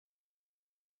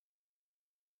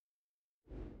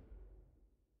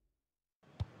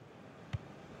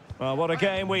Well, what a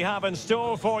game we have in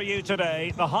store for you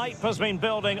today. The hype has been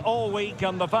building all week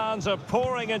and the fans are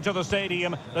pouring into the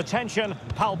stadium. The tension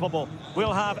palpable.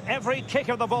 We'll have every kick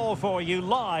of the ball for you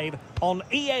live on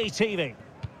EA TV.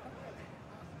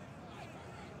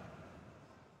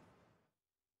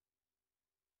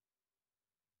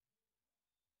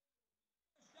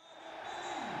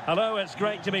 Hello, it's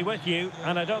great to be with you,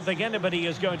 and I don't think anybody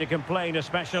is going to complain,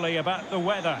 especially about the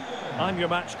weather. I'm your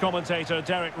match commentator,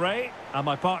 Derek Ray, and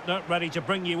my partner, ready to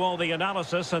bring you all the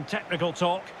analysis and technical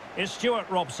talk, is Stuart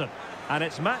Robson. And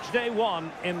it's match day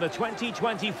 1 in the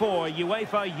 2024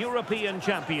 UEFA European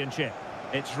Championship.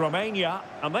 It's Romania,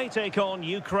 and they take on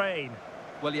Ukraine.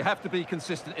 Well, you have to be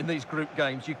consistent in these group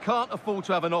games. You can't afford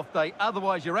to have an off day,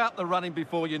 otherwise you're out the running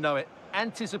before you know it.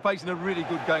 Anticipating a really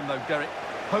good game, though, Derek.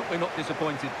 Hope we're not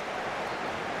disappointed.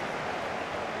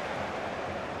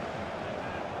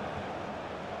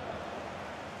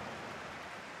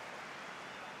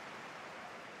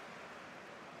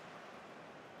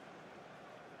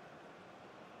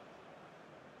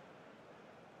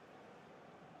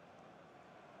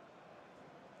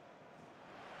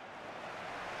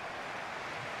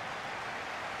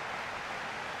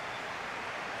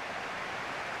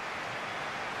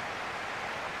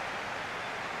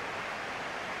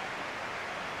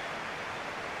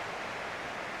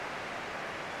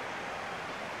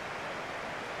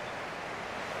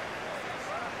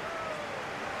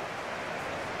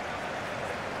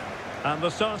 And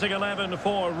the starting 11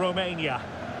 for Romania.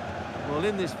 Well,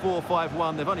 in this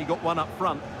 4-5-1, they've only got one up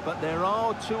front, but there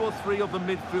are 2 or 3 of the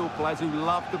midfield players who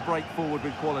love to break forward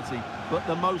with quality. But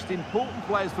the most important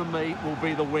players for me will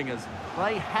be the wingers.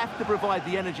 They have to provide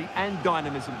the energy and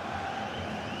dynamism.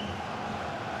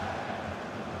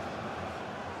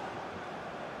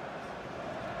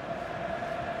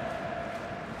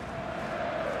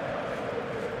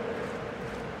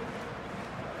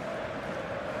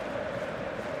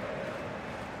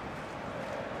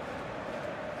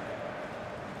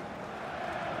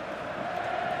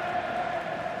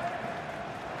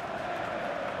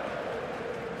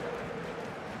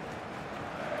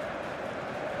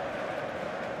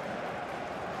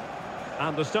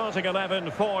 And the starting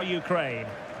 11 for Ukraine.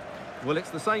 Well,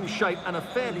 it's the same shape and a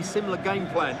fairly similar game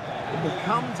plan. It will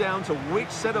come down to which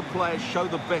set of players show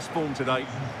the best form today.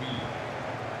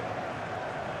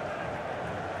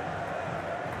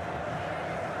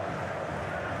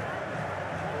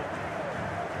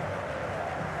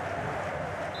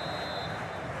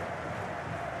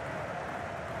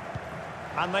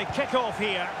 And they kick off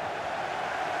here.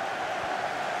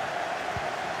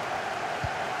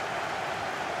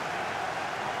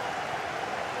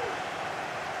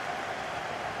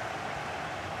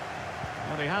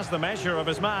 Well, he has the measure of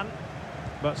his man,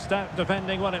 but stout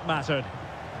defending when it mattered.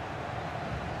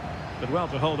 Did well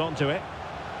to hold on to it.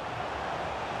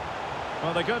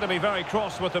 Well, they're going to be very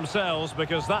cross with themselves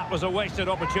because that was a wasted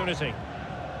opportunity.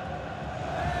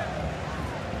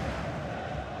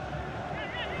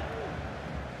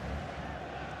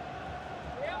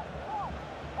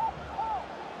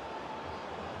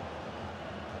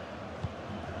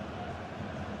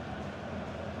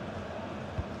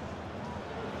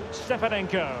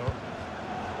 Stepanenko.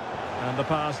 And the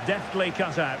pass deftly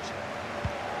cut out.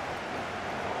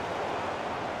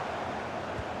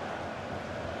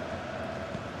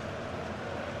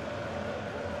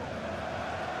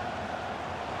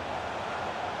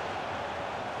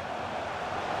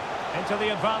 Into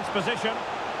the advanced position.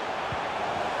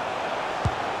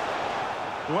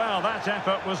 Well, that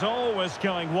effort was always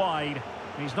going wide.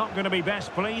 He's not going to be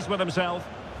best pleased with himself.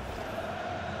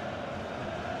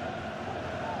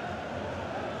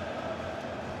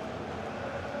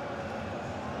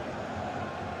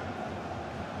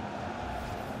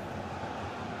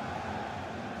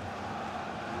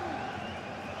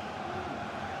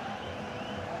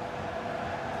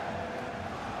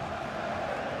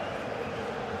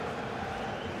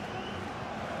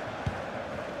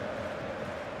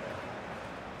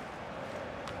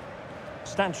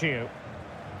 Stancio.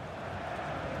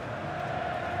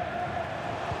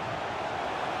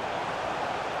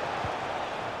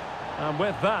 And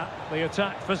with that, the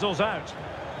attack fizzles out.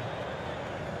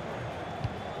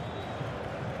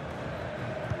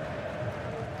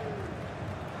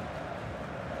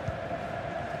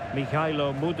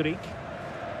 Mikhailo Mudryk.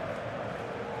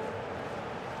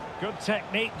 Good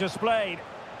technique displayed.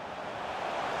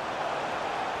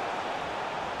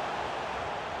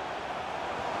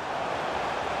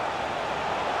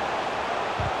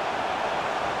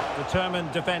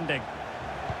 Determined defending.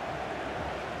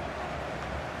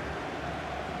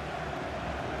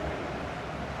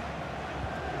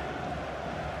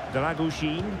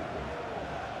 Dragushin.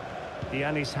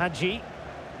 Yanis Hadji.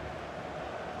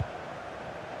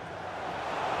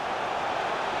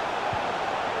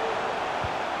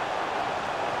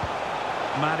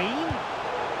 Marine.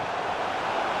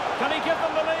 Can he give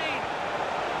them the lead?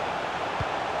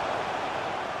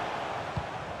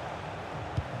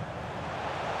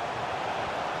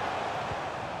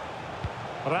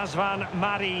 Razvan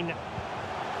Marine.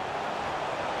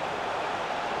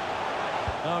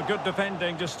 Oh, good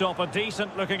defending to stop a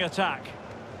decent-looking attack.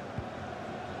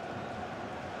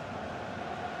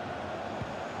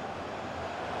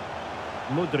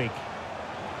 Mudryk.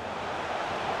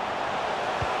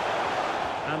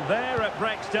 And there it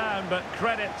breaks down, but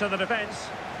credit to the defence.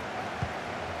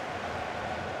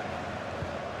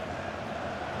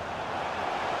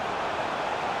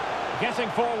 Getting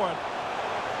forward.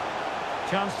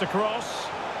 Chance to cross.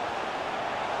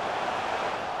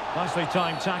 Nicely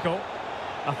timed tackle.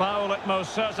 A foul it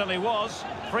most certainly was.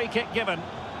 Free kick given.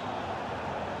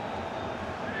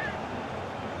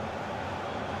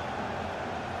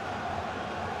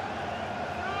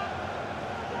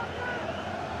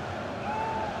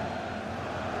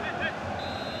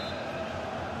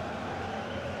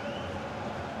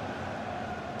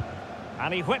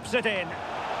 And he whips it in.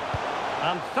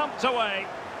 And thumped away.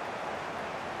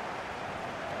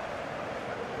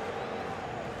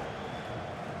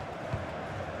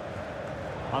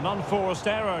 An unforced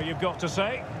error, you've got to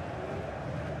say.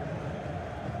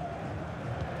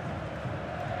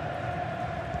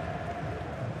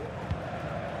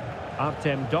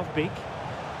 Artem Dovbyk.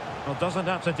 Well, doesn't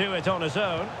have to do it on his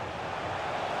own.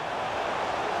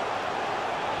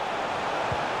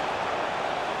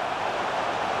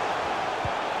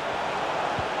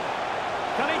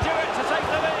 Can he do it to take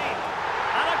the lead?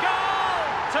 And a goal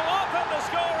to open the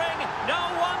scoring. No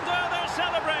wonder they're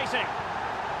celebrating.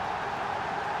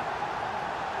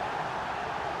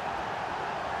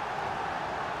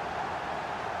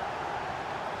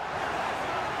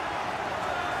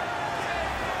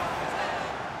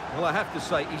 Well, I have to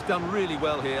say, he's done really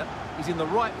well here. He's in the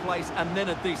right place and then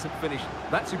a decent finish.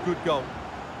 That's a good goal.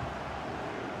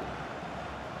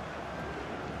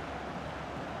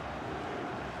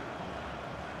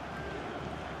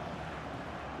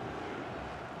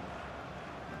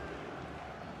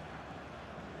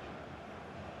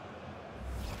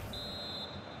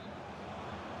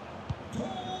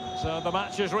 So the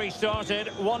match has restarted.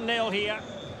 1-0 here.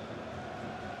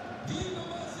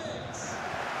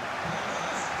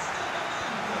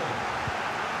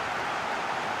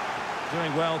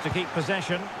 Doing well to keep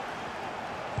possession.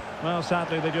 Well,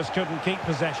 sadly, they just couldn't keep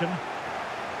possession.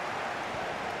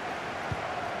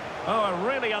 Oh, a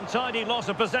really untidy loss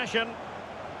of possession.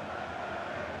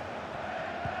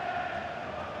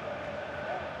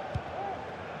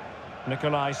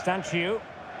 Nikolai Stanciu.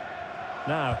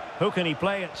 Now, who can he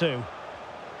play it to?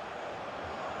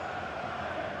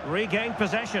 Regained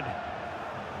possession.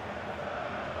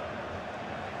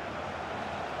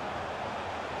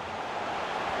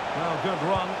 Well, good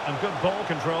run and good ball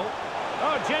control.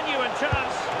 Oh, genuine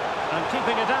chance. And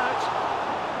keeping it out.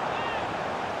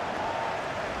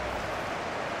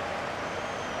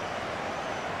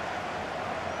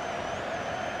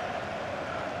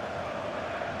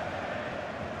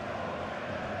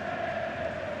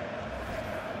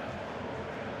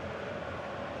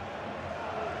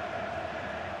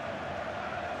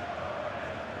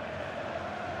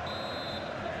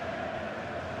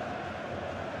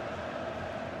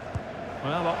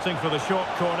 Well, opting for the short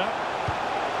corner.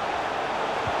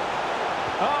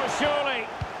 Oh, surely.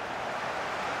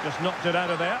 Just knocked it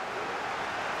out of there.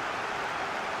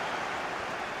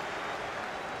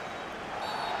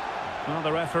 Well,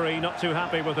 the referee not too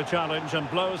happy with the challenge and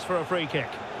blows for a free kick.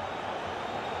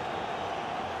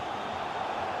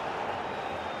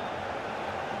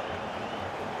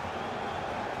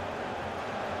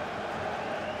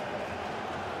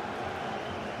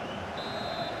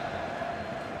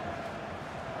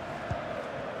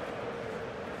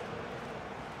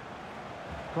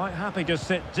 Quite happy to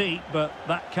sit deep, but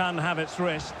that can have its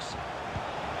risks.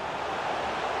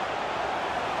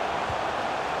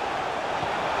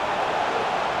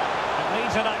 It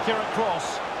needs an accurate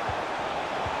cross.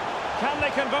 Can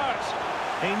they convert?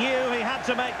 He knew he had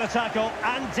to make the tackle,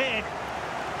 and did.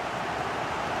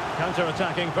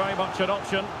 Counter-attacking, very much an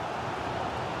option.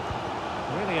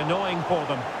 Really annoying for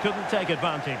them. Couldn't take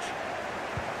advantage.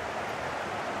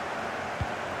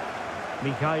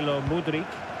 Mikhailo Mudryk.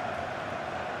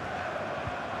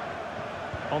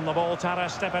 On the ball,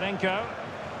 Taras Stepanenko.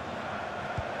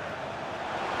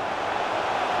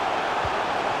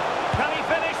 Can he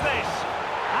finish this?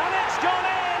 And it's gone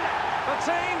in! The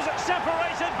team's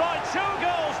separated by 2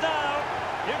 goals now.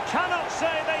 You Cannot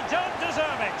say they don't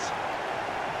deserve it.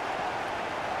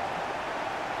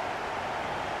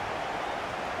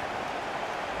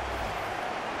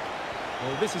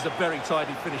 Well, this is a very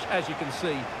tidy finish, as you can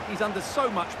see. He's under so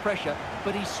much pressure,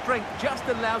 but his strength just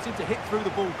allows him to hit through the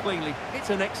ball cleanly. It's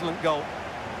an excellent goal.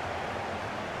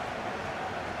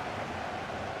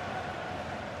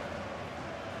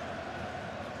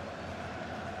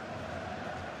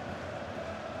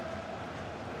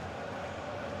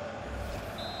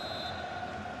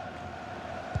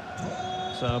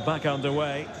 So back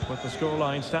underway with the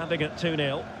scoreline standing at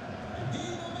 2-0.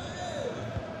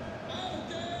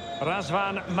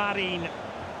 Razvan Marin.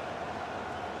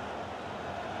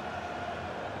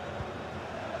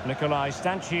 Nikolai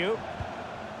Stanciu.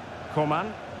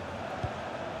 Coman.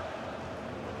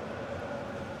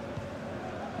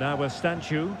 Now with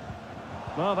Stanciu.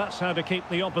 Well, that's how to keep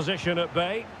the opposition at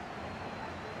bay.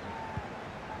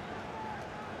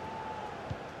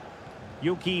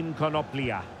 Joachim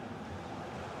Konoplia.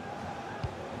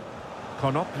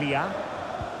 Konoplia.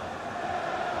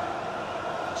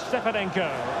 Stepanenko.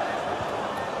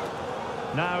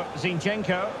 Now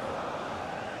Zinchenko.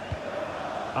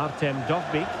 Artem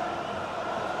Dovbyk.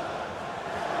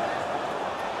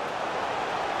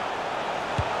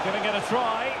 Giving it a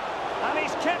try. And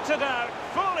he's kept it out.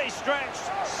 Fully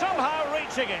stretched. Somehow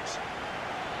reaching it.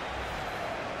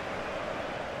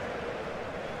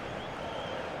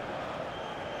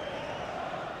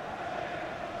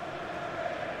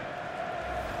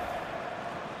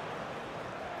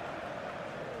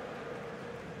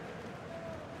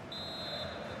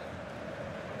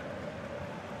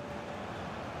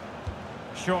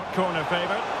 Short corner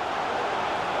favoured.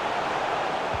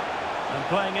 And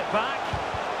playing it back.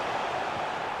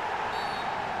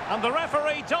 And the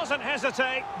referee doesn't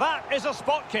hesitate. That is a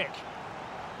spot kick.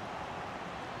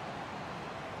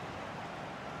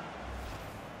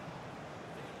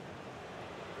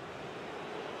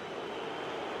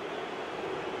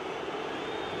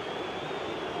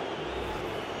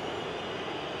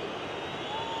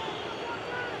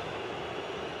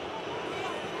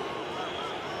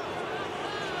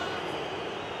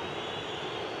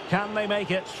 Can they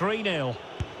make it 3-0? In it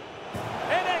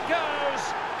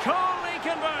goes! Coolly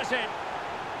converted!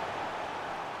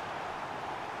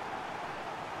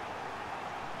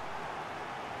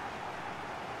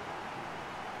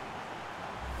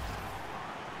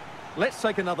 Let's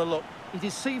take another look. He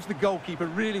deceives the goalkeeper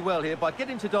really well here by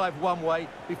getting to dive one way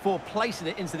before placing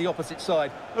it into the opposite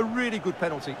side. A really good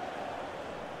penalty.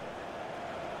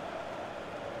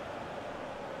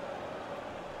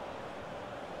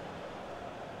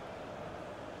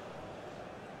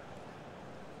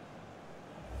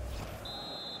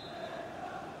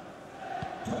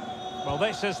 Well,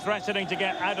 this is threatening to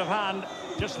get out of hand.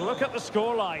 Just look at the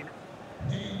scoreline.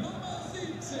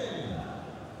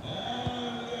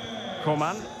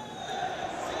 Coman.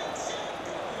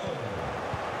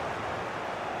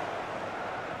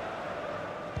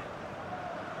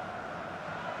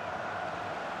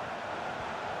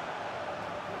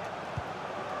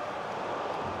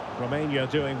 Romania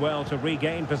doing well to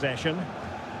regain possession.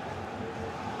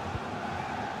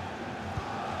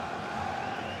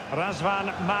 Razvan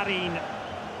Marin.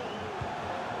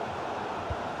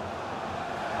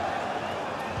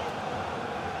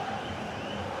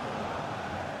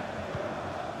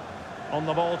 On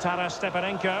the ball, Taras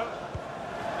Stepanenko.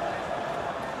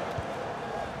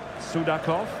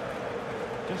 Sudakov.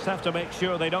 Just have to make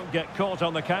sure they don't get caught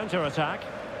on the counter-attack.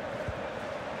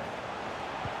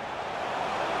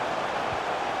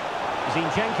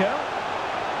 Zinchenko.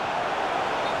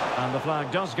 And the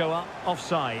flag does go up,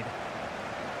 offside.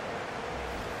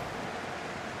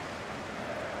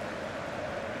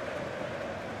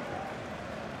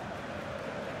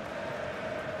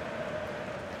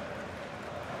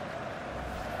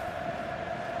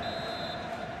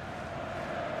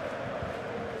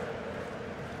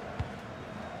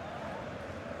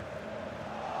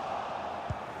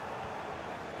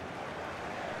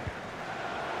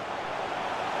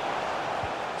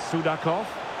 Sudakov.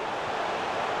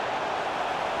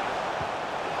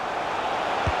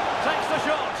 Takes the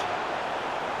shot.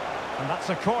 And that's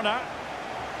a corner.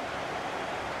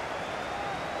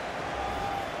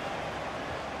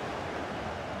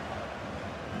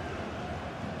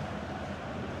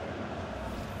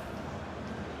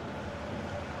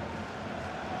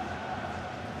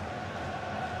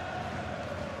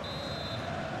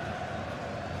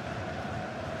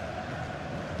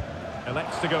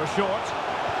 Elects to go short.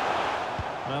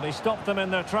 Well, they stopped them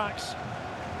in their tracks.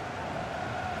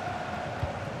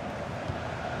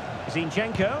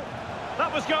 Zinchenko.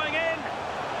 That was going in.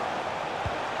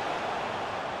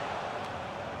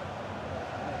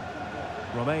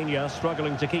 Romania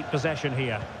struggling to keep possession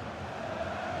here.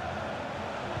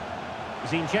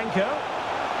 Zinchenko.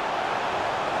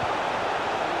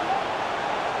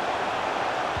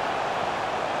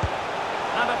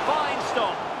 And a fine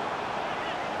stop.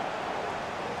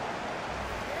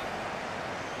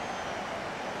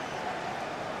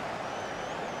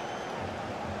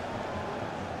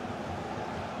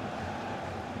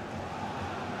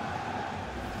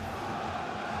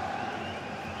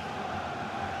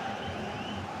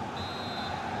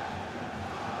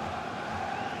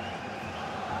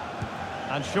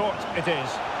 And short it is.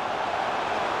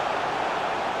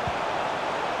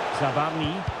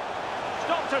 Zabarni.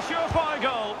 Stopped a surefire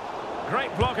goal.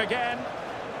 Great block again.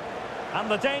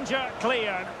 And the danger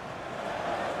cleared.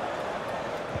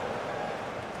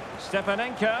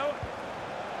 Stepanenko.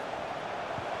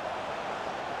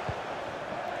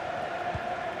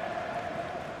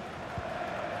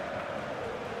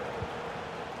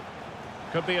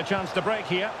 Could be a chance to break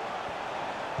here.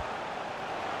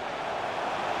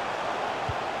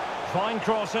 Fine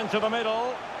cross into the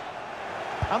middle.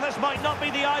 And this might not be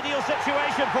the ideal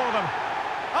situation for them.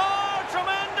 Oh,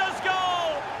 tremendous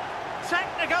goal!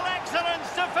 Technical excellence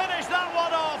to finish that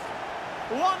one off.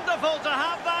 Wonderful to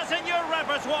have that in your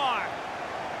repertoire.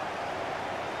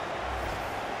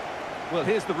 Well,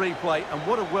 here's the replay, and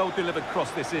what a well-delivered cross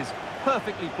this is.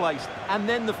 Perfectly placed, and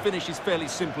then the finish is fairly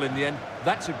simple in the end.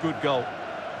 That's a good goal.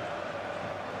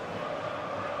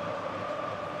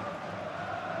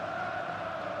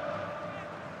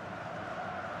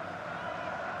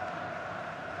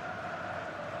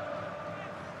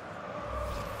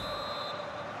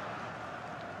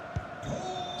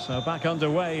 So back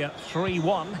underway at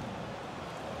 3-1.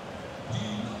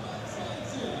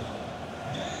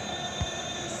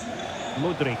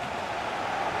 Mudryk.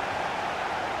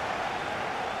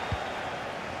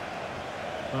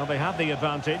 Well, they have the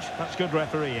advantage. That's good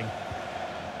refereeing.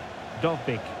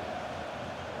 Dovbyk.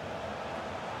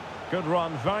 Good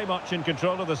run, very much in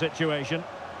control of the situation.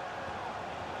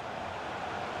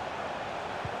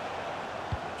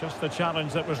 Just the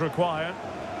challenge that was required.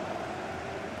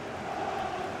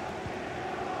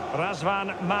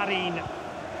 Razvan Marin.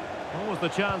 Always the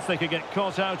chance they could get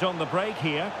caught out on the break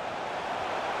here.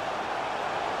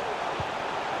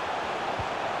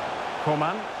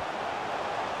 Coman.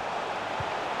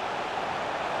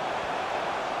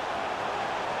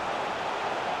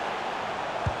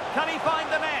 Can he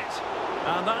find the net?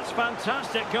 And that's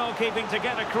fantastic goalkeeping to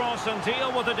get across and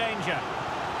deal with the danger.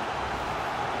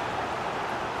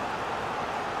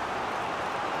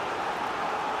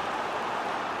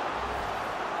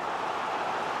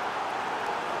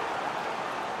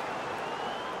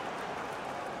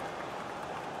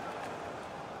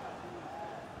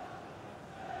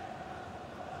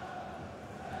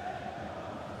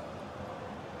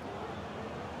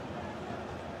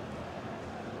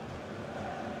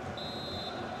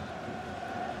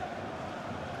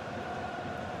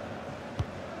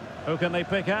 Who can they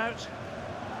pick out?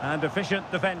 And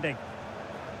efficient defending.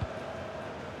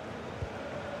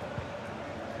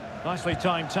 Nicely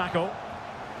timed tackle.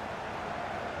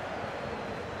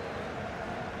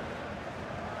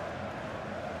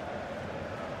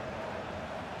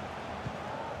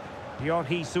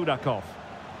 Georgi Sudakov.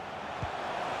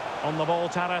 On the ball,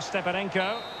 Taras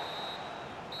Stepanenko.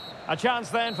 A chance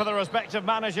then for the respective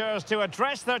managers to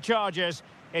address their charges.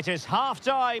 It is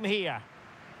half-time here.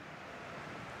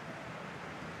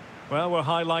 Well, we're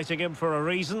highlighting him for a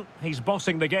reason. He's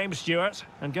bossing the game, Stuart,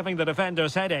 and giving the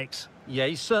defenders headaches. Yeah,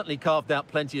 he's certainly carved out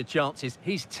plenty of chances.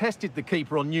 He's tested the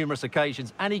keeper on numerous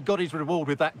occasions, and he got his reward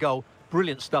with that goal.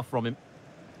 Brilliant stuff from him.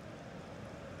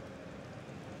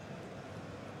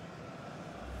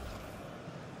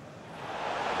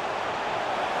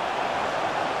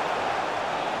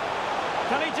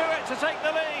 Can he do it to take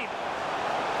the lead?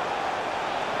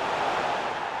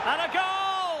 And a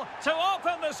goal to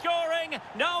open the scoring.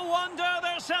 No wonder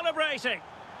they're celebrating.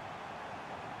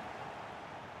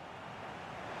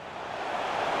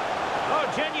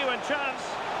 Oh, genuine chance.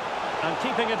 And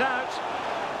keeping it out.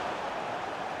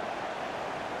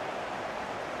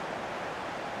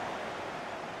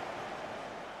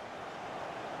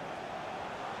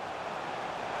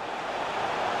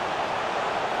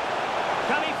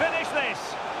 Can he finish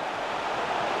this?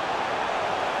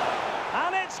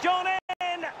 And it's gone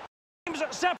in. Teams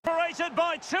separated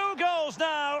by 2 goals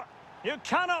now. You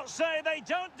cannot say they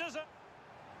don't deserve.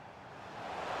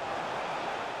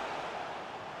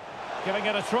 Giving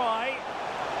it a try.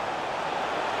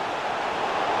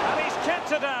 And he's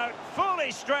kept it out,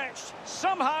 fully stretched,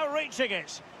 somehow reaching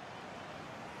it.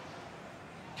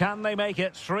 Can they make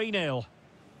it 3-0?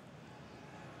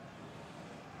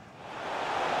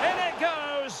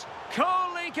 goes.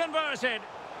 Coolly converted.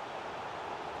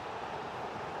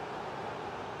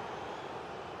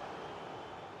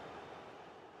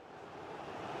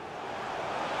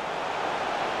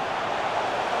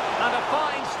 And a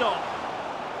fine stop.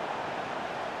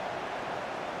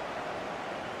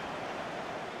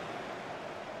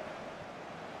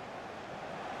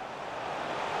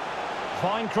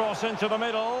 Fine cross into the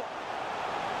middle.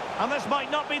 And this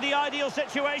might not be the ideal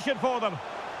situation for them.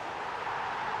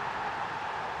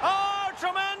 Oh,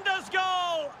 tremendous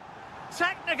goal!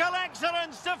 Technical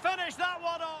excellence to finish that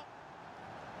one off.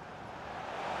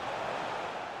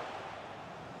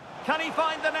 Can he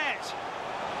find the net?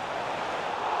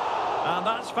 And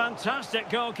that's fantastic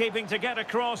goalkeeping to get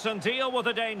across and deal with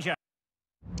the danger.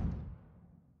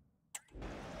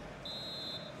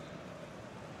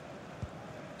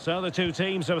 So the two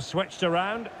teams have switched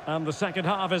around and the second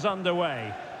half is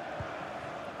underway.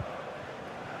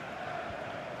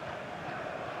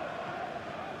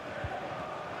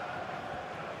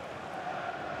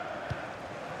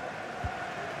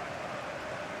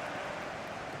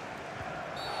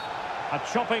 A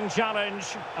chopping challenge,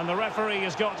 and the referee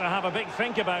has got to have a big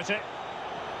think about it.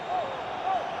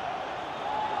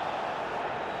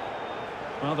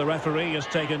 Well, the referee has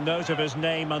taken note of his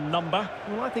name and number.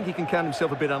 Well, I think he can count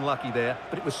himself a bit unlucky there,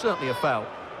 but it was certainly a foul.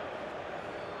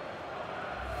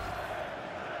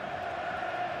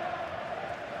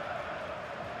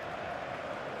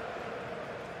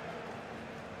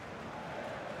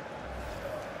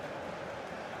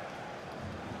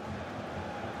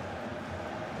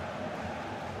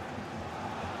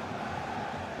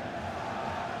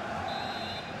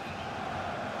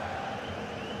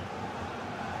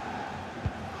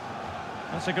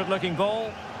 That's a good-looking ball.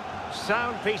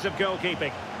 Sound piece of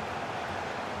goalkeeping.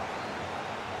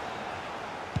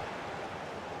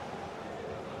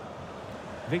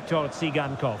 Viktor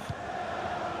Tsigankov.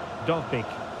 Dovbik.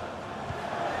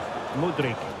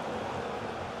 Mudryk.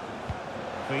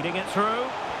 Feeding it through.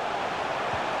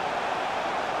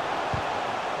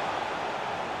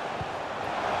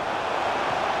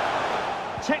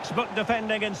 Textbook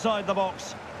defending inside the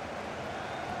box.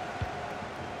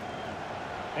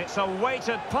 It's a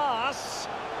weighted pass.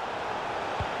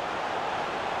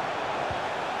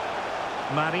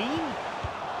 Marine.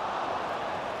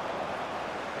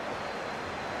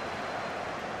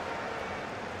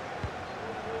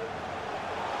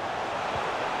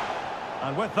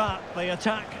 And with that, the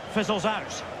attack fizzles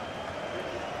out.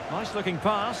 Nice looking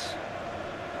pass.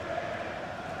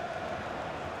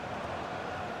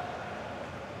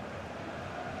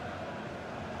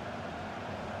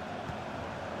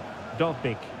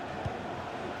 Dovbik.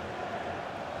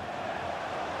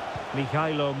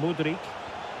 Mikhailo Mudryk.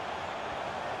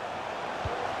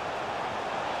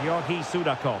 Georgi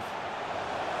Sudakov.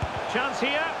 Chance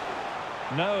here.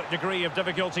 No degree of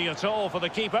difficulty at all for the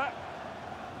keeper.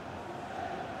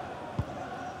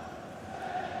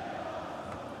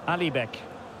 Alibek.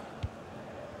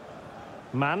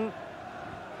 Mann.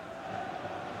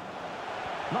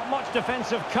 Not much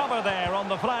defensive cover there on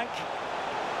the flank.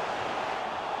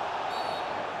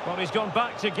 Well, he's gone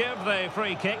back to give the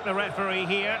free kick, the referee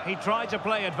here. He tried to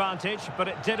play advantage, but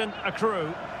it didn't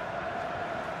accrue.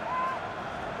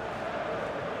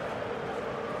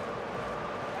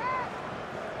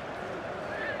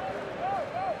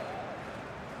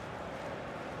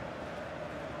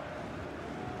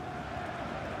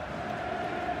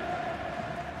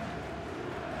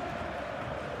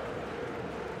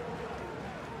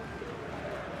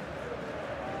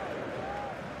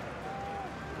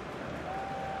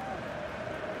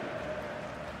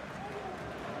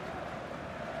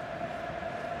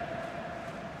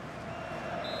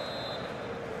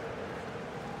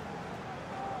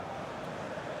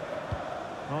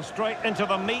 Well, straight into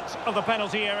the meat of the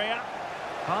penalty area.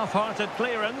 Half-hearted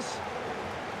clearance.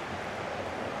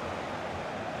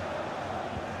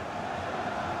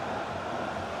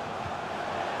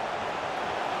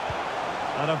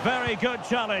 And a very good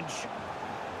challenge.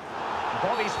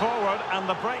 Bodies forward and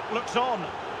the break looks on.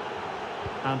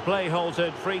 And play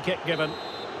halted, free kick given.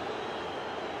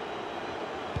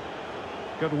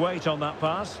 Good weight on that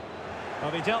pass.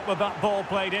 Well, he dealt with that ball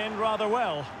played in rather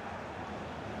well.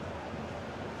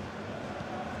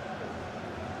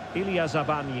 Ilya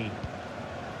Zabani.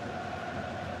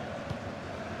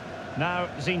 Now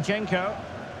Zinchenko.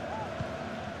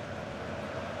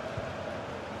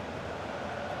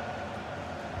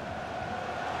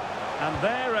 And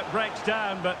there it breaks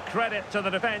down, but credit to the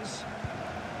defence.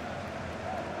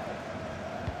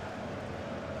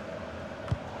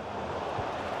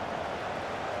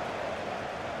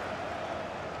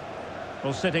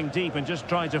 Well, sitting deep and just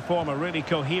trying to form a really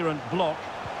coherent block.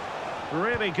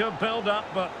 Really good build-up,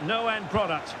 but no end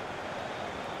product.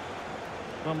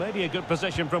 Well, maybe a good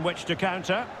position from which to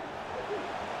counter.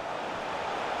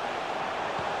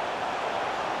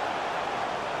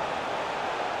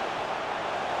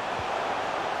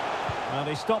 Well,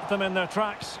 he stopped them in their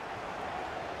tracks.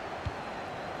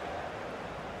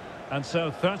 And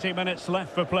so 30 minutes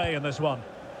left for play in this one.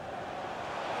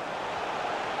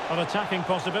 On attacking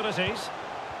possibilities.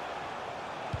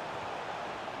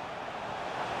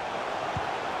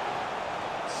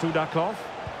 Sudakov.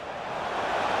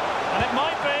 And it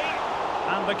might be.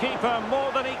 And the keeper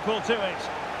more than equal to it.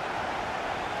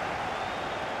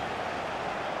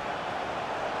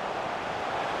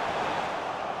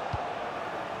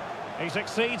 He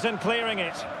succeeds in clearing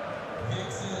it.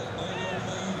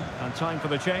 And time for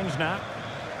the change now.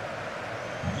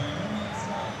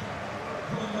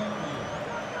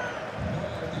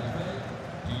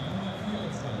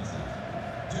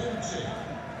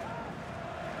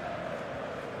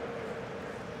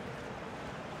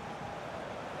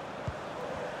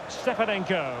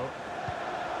 Stepanenko.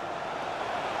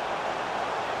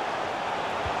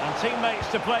 And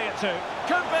teammates to play it to.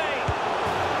 Could be!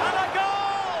 And a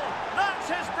goal! That's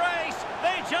his brace!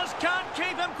 They just can't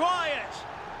keep him quiet!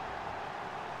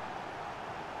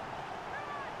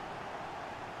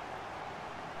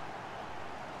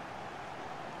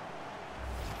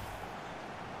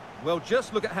 Well,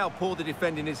 just look at how poor the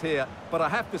defending is here. But I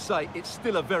have to say, it's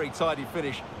still a very tidy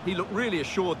finish. He looked really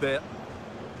assured there.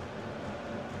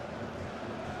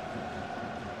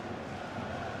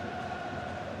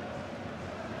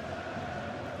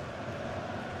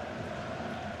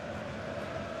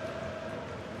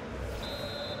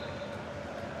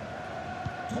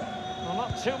 Well,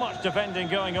 not too much defending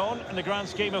going on in the grand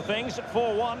scheme of things.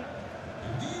 4-1.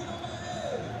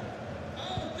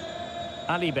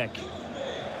 Alibek.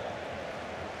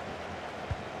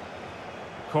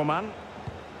 Coman.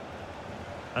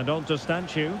 And on to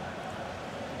Stanchu.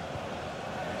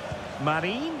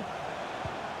 Marin.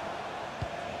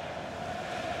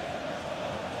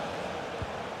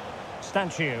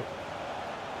 Stanchu.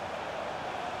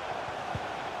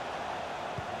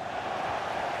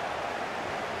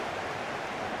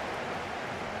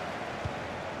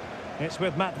 It's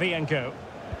with Matvienko.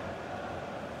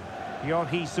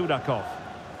 Georgi Sudakov.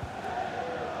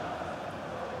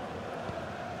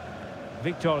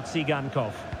 Viktor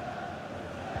Tsigankov.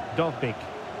 Dovbik.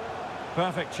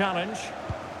 Perfect challenge.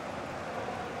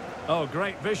 Oh,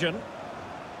 great vision.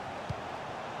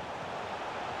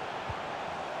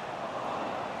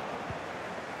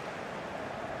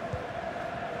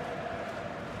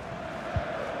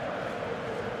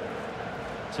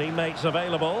 Teammates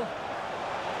available.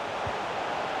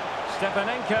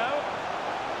 Stepanenko.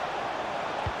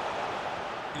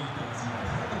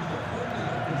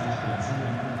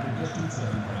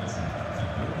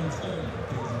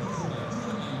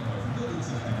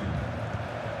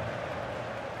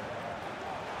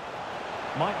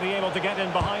 Might be able to get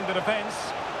in behind the defence.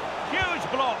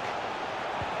 Huge block.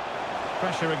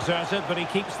 Pressure exerted, but he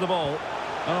keeps the ball.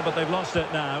 Oh, but they've lost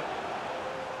it now.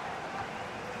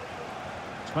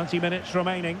 20 minutes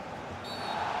remaining.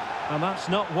 And that's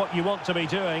not what you want to be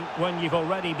doing when you've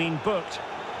already been booked.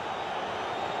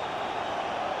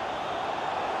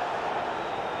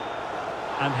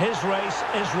 And his race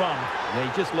is run.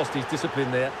 Yeah, he just lost his discipline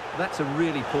there. That's a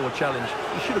really poor challenge.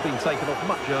 He should have been taken off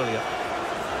much earlier.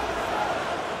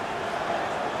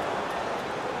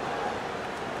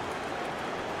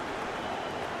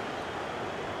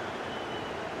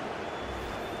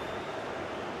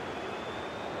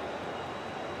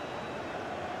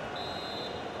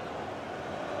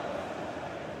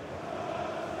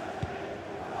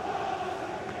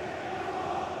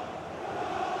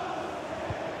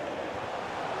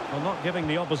 Well, not giving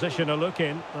the opposition a look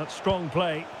in. That's strong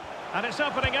play. And it's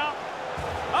opening up.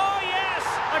 Oh, yes!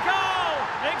 A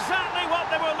goal! Exactly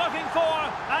what they were looking for,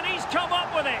 and he's come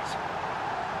up with it.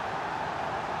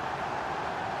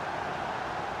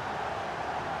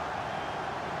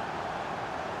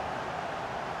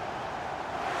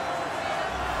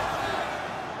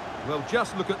 Well,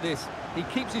 just look at this. He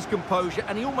keeps his composure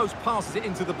and he almost passes it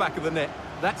into the back of the net.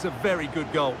 That's a very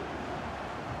good goal.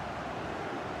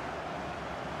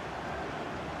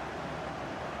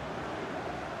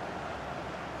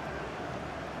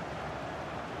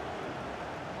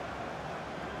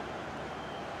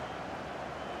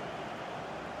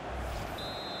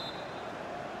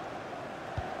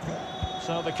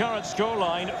 So the current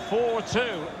scoreline,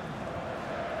 4-2.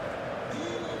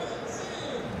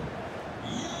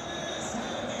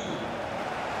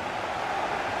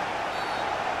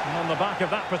 On the back of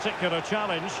that particular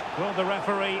challenge, will the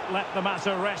referee let the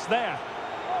matter rest there?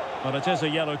 But it is a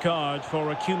yellow card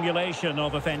for accumulation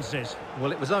of offences.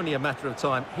 Well, it was only a matter of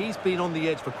time. He's been on the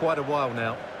edge for quite a while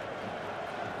now.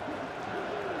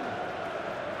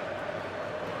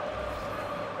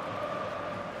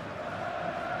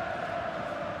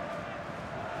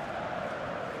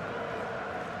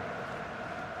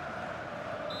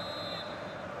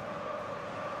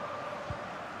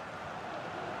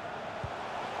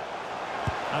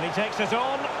 And he takes it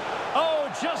on.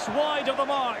 Oh, just wide of the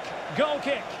mark. Goal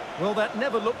kick. Well, that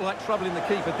never looked like troubling the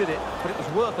keeper, did it? But it was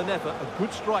worth an effort. A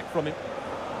good strike from him.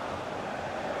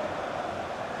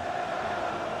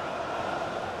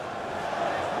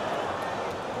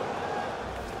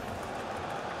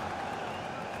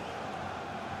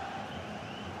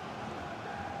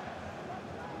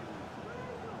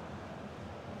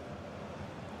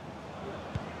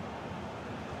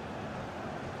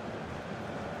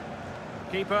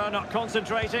 Keeper not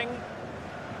concentrating.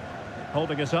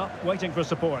 Holding us up, waiting for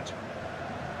support.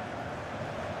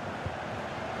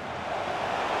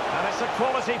 And it's a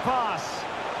quality pass.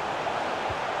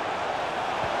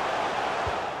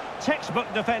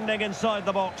 Textbook defending inside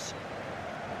the box.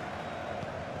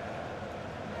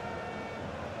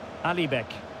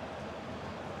 Alibek.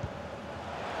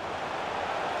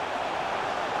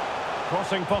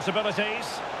 Crossing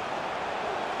possibilities.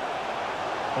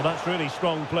 Well, that's really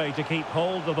strong play to keep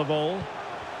hold of the ball.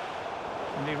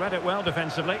 And he read it well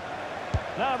defensively.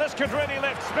 Now this could really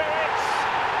lift spirits.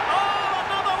 Oh,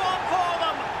 another one for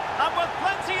them! And with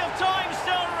plenty of time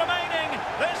still remaining,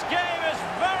 this game is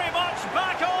very much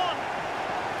back on.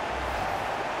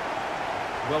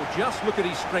 Well, just look at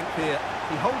his strength here.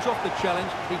 He holds off the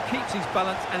challenge, he keeps his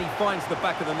balance, and he finds the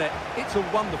back of the net. It's a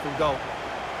wonderful goal.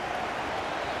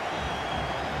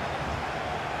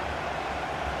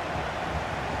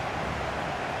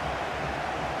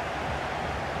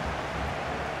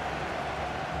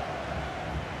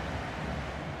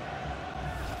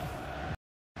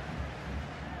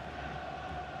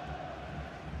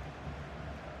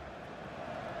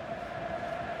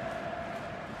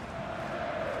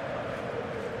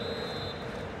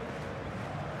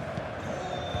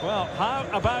 Well, how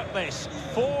about this?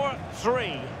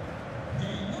 4-3.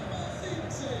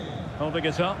 Holding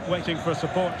it up, waiting for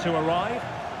support to arrive.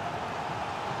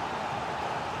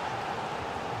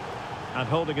 And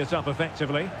holding it up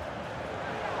effectively.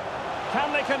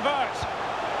 Can they convert?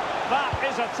 That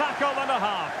is a tackle and a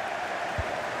half.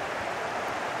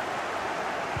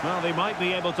 Well, they might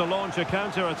be able to launch a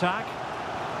counter-attack.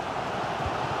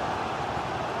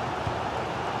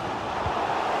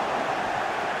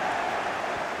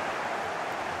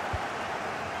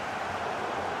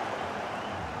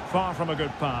 Far from a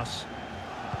good pass.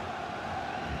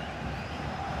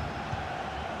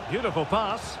 Beautiful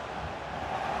pass.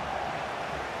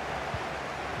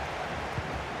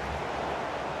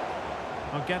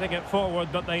 Well, getting it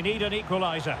forward, but they need an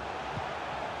equaliser.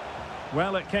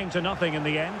 Well, it came to nothing in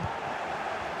the end.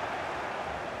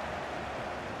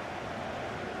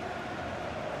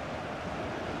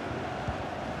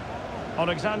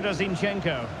 Alexander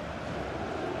Zinchenko.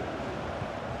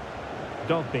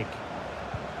 Dovbyk.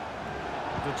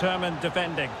 Determined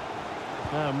defending.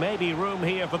 Maybe room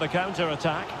here for the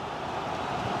counter-attack.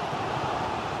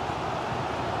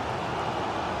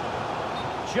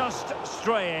 Just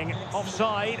straying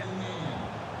offside.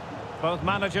 Both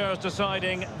managers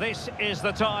deciding this is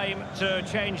the time to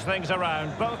change things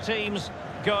around. Both teams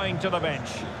going to the bench.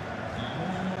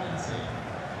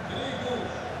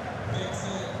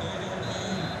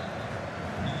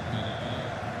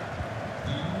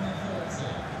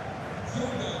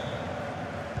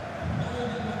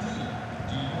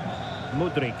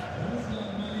 Mudryk.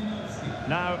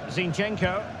 Now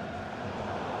Zinchenko.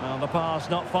 Well, the pass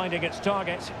not finding its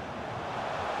target.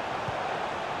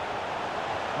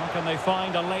 How can they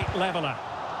find a late leveller?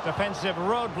 Defensive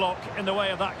roadblock in the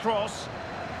way of that cross.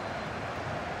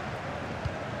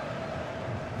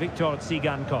 Viktor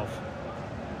Tsigankov.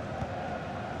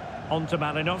 On to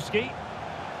Malinovsky.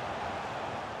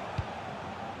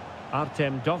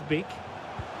 Artem Dovbyk.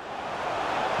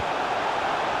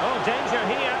 Oh, danger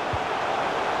here.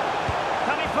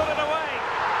 Can he put it away?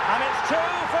 And it's 2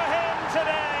 for him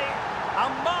today. A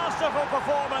masterful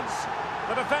performance.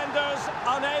 The defenders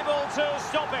unable to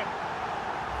stop him.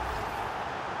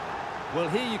 Well,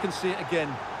 here you can see it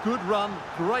again. Good run,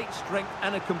 great strength,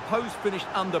 and a composed finish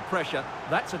under pressure.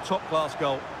 That's a top-class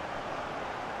goal.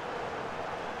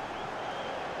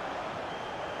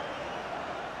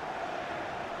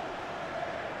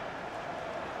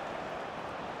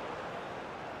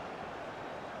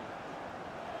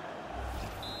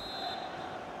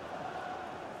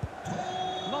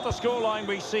 a scoreline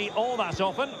we see all that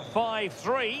often,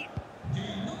 5-3.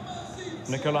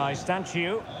 Nikolai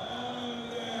Stanciu.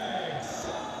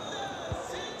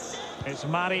 It's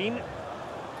Marin.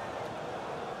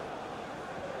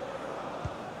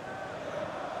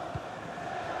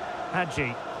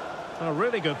 Hadji. A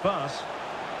really good pass.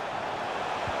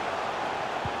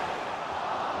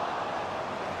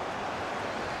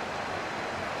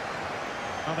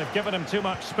 Well, they've given him too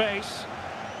much space.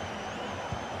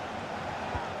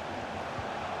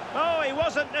 Oh, he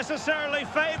wasn't necessarily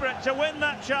favourite to win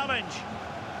that challenge.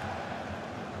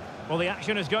 Well, the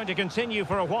action is going to continue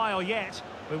for a while yet.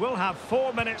 We will have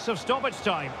 4 minutes of stoppage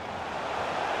time.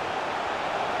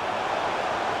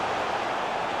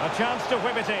 A chance to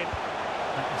whip it in.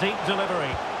 A deep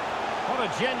delivery. What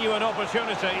a genuine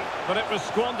opportunity, but it was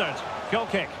squandered. Goal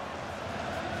kick.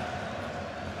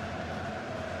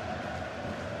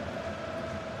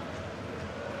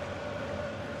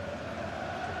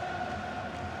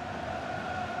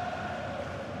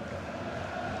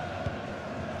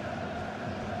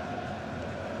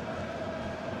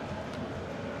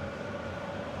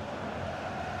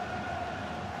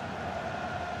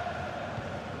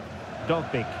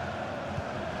 Dogbik.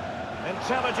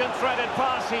 Intelligent threaded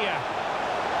pass here.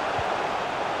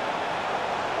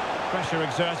 Pressure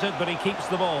exerted, but he keeps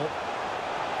the ball.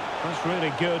 That's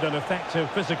really good and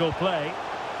effective physical play.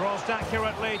 Crossed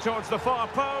accurately towards the far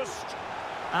post.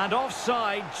 And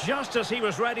offside just as he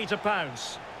was ready to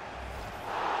pounce.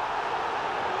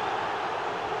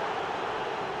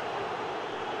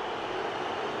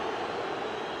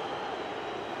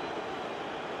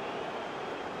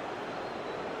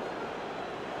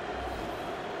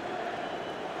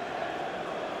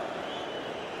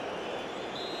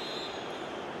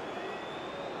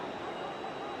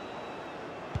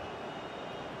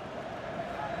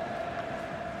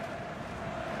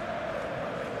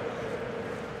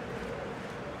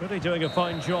 Really doing a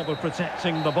fine job of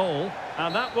protecting the ball.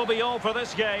 And that will be all for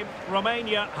this game.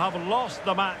 Romania have lost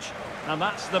the match. And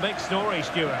that's the big story,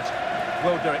 Stuart.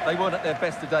 Well, Derek, they weren't at their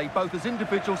best today, both as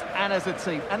individuals and as a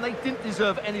team. And they didn't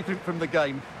deserve anything from the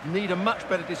game. Need a much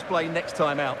better display next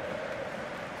time out.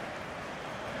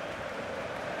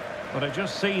 But it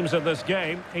just seems in this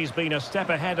game, he's been a step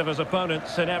ahead of his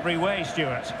opponents in every way,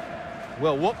 Stuart.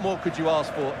 Well, what more could you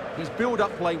ask for? His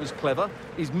build-up play was clever,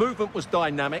 his movement was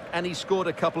dynamic, and he scored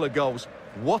a couple of goals.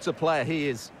 What a player he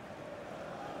is.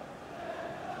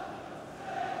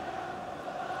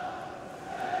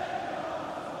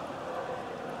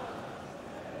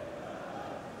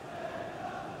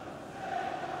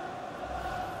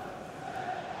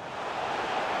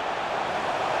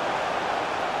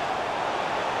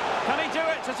 Can he do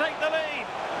it to take the lead?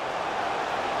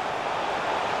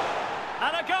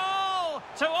 And a goal!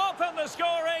 To open the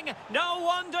scoring, no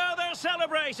wonder they're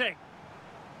celebrating.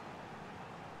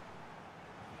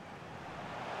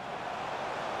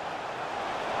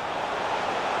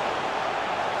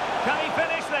 Can he finish?